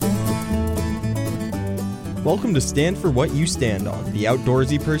Welcome to Stand for What You Stand On, the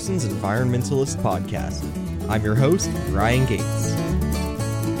Outdoorsy Person's Environmentalist podcast. I'm your host, Ryan Gates.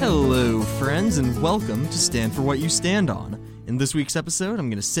 Hello, friends, and welcome to Stand for What You Stand On. In this week's episode, I'm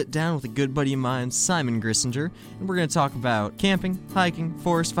going to sit down with a good buddy of mine, Simon Grisinger, and we're going to talk about camping, hiking,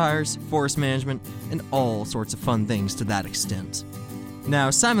 forest fires, forest management, and all sorts of fun things to that extent. Now,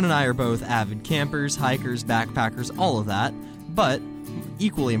 Simon and I are both avid campers, hikers, backpackers, all of that, but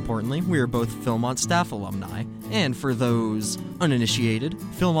equally importantly, we are both Philmont staff alumni, and for those uninitiated,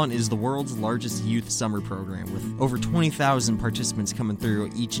 Philmont is the world's largest youth summer program, with over 20,000 participants coming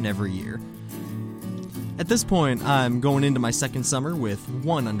through each and every year. At this point, I'm going into my second summer with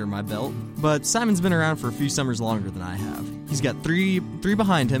one under my belt, but Simon's been around for a few summers longer than I have. He's got three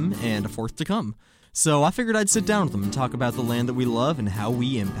behind him and a fourth to come. So I figured I'd sit down with him and talk about the land that we love and how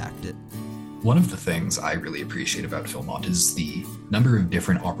we impact it. One of the things I really appreciate about Philmont is the number of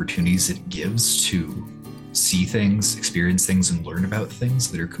different opportunities it gives to see things, experience things, and learn about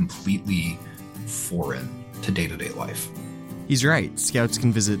things that are completely foreign to day-to-day life. He's right. Scouts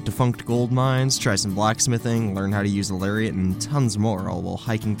can visit defunct gold mines, try some blacksmithing, learn how to use a lariat, and tons more, all while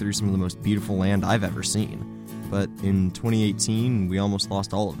hiking through some of the most beautiful land I've ever seen. But in 2018, we almost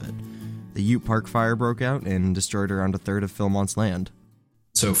lost all of it. The Ute Park fire broke out and destroyed around a third of Philmont's land.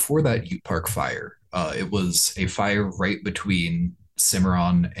 So for that Ute Park fire, it was a fire right between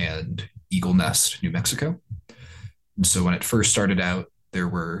Cimarron and Eagle Nest, New Mexico. And so when it first started out, there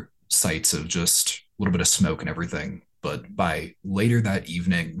were sights of just a little bit of smoke and everything. But by later that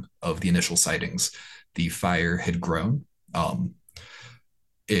evening of the initial sightings, the fire had grown.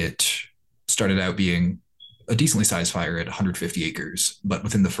 It started out being a decently sized fire at 150 acres, but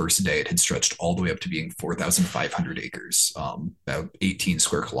within the first day, it had stretched all the way up to being 4,500 acres, about 18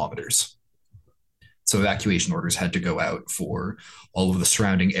 square kilometers. So evacuation orders had to go out for all of the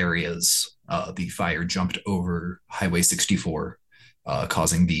surrounding areas. The fire jumped over Highway 64,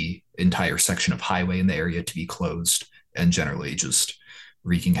 causing the entire section of highway in the area to be closed and generally just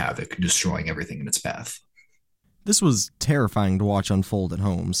wreaking havoc, destroying everything in its path. This was terrifying to watch unfold at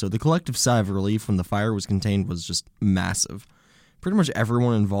home, so the collective sigh of relief when the fire was contained was just massive. Pretty much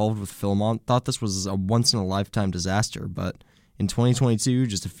everyone involved with Philmont thought this was a once-in-a-lifetime disaster, but in 2022,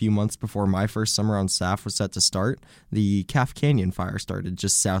 just a few months before my first summer on staff was set to start, the Calf Canyon fire started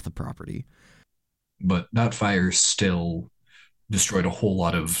just south of property. But that fire still destroyed a whole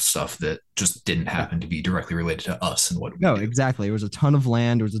lot of stuff that just didn't happen to be directly related to us and what we do. Exactly. It was a ton of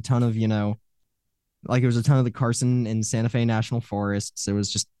land. It was a ton of, it was a ton of the Carson and Santa Fe National Forests. It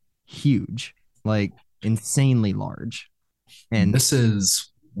was just huge, insanely large. And this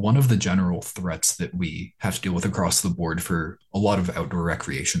is one of the general threats that we have to deal with across the board for a lot of outdoor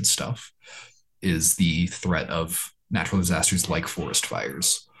recreation stuff is the threat of natural disasters like forest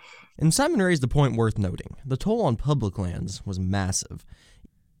fires. And Simon raised a point worth noting. The toll on public lands was massive.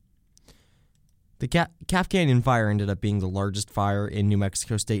 The Calf Canyon fire ended up being the largest fire in New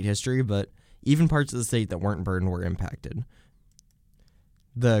Mexico state history, but even parts of the state that weren't burned were impacted.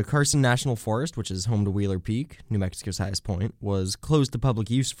 The Carson National Forest, which is home to Wheeler Peak, New Mexico's highest point, was closed to public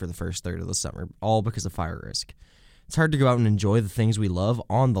use for the first third of the summer, all because of fire risk. It's hard to go out and enjoy the things we love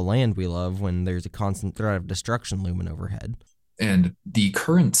on the land we love when there's a constant threat of destruction looming overhead. And the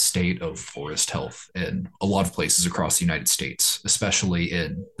current state of forest health in a lot of places across the United States, especially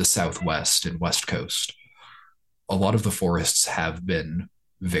in the Southwest and West Coast, a lot of the forests have been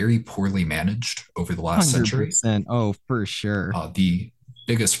very poorly managed over the last 100%. century. Oh, for sure. The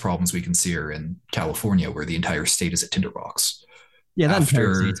biggest problems we can see are in California, where the entire state is a tinderbox. Yeah, that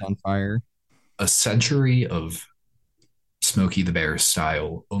entire After state's on fire. a century of Smokey the Bear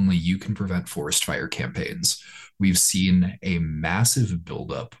style, only you can prevent forest fire campaigns, we've seen a massive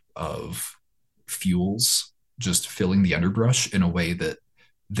buildup of fuels just filling the underbrush in a way that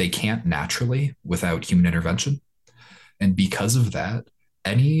they can't naturally without human intervention. And because of that,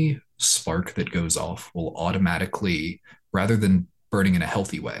 any spark that goes off will automatically, rather than burning in a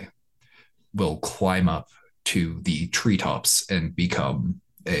healthy way, will climb up to the treetops and become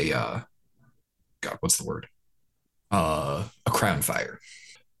a crown fire.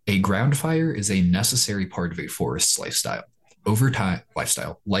 A ground fire is a necessary part of a forest's life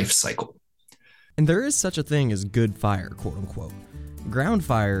cycle. And there is such a thing as good fire, quote unquote. Ground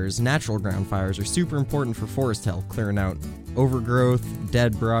fires, natural ground fires, are super important for forest health, clearing out overgrowth,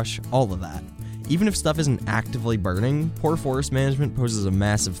 dead brush, all of that. Even if stuff isn't actively burning, poor forest management poses a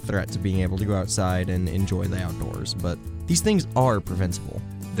massive threat to being able to go outside and enjoy the outdoors, but these things are preventable.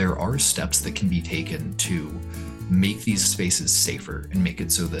 There are steps that can be taken to make these spaces safer and make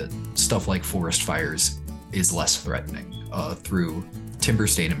it so that stuff like forest fires is less threatening through timber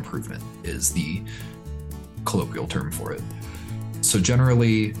state improvement is the colloquial term for it. So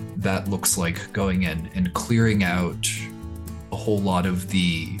generally, that looks like going in and clearing out a whole lot of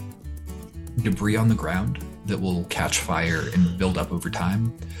the debris on the ground that will catch fire and build up over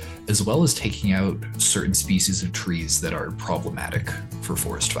time, as well as taking out certain species of trees that are problematic for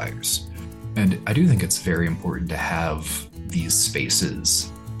forest fires. And I do think it's very important to have these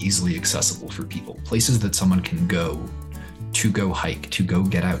spaces easily accessible for people, places that someone can go hike, to go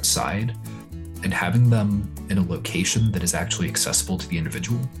get outside, and having them in a location that is actually accessible to the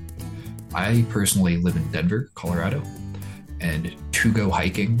individual. I personally live in Denver, Colorado, and to go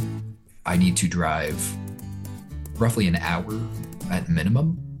hiking, I need to drive roughly an hour at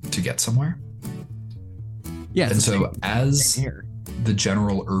minimum to get somewhere. Yeah. And so as the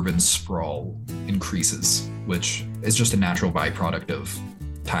general urban sprawl increases, which is just a natural byproduct of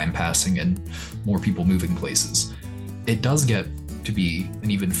time passing and more people moving places, it does get to be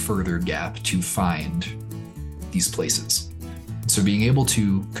an even further gap to find these places. So being able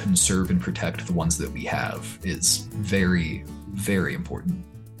to conserve and protect the ones that we have is very, very important.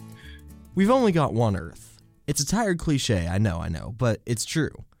 We've only got one Earth. It's a tired cliche, I know, but it's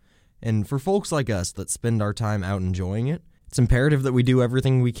true. And for folks like us that spend our time out enjoying it, it's imperative that we do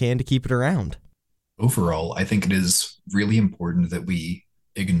everything we can to keep it around. Overall, I think it is really important that we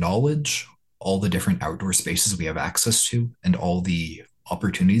acknowledge all the different outdoor spaces we have access to and all the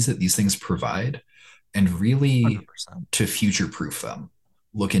opportunities that these things provide, and really 100%. To future-proof them.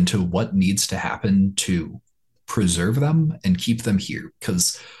 Look into what needs to happen to preserve them and keep them here.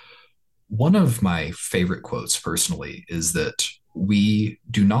 Because one of my favorite quotes personally is that we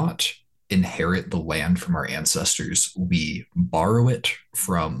do not inherit the land from our ancestors, we borrow it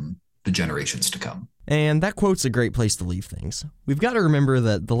from the generations to come. And that quote's a great place to leave things. We've got to remember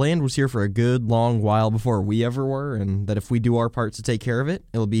that the land was here for a good long while before we ever were, and that if we do our part to take care of it,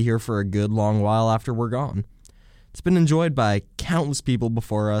 it'll be here for a good long while after we're gone. It's been enjoyed by countless people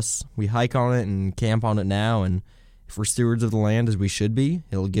before us. We hike on it and camp on it now, and if we're stewards of the land as we should be,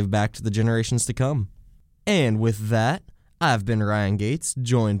 it'll give back to the generations to come. And with that, I've been Ryan Gates,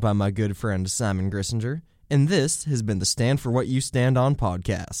 joined by my good friend Simon Grisinger, and this has been the Stand for What You Stand On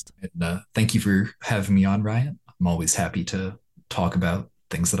podcast. And thank you for having me on, Ryan. I'm always happy to talk about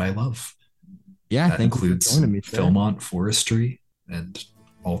things that I love. Yeah, that includes Philmont, forestry, and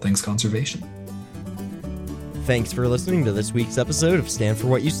all things conservation. Thanks for listening to this week's episode of Stand for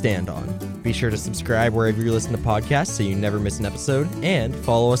What You Stand On. Be sure to subscribe wherever you listen to podcasts so you never miss an episode, and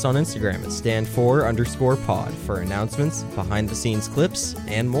follow us on Instagram at stand4_pod for announcements, behind-the-scenes clips,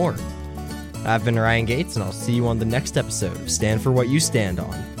 and more. I've been Ryan Gates, and I'll see you on the next episode of Stand for What You Stand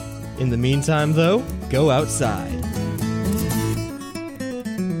On. In the meantime, though, go outside.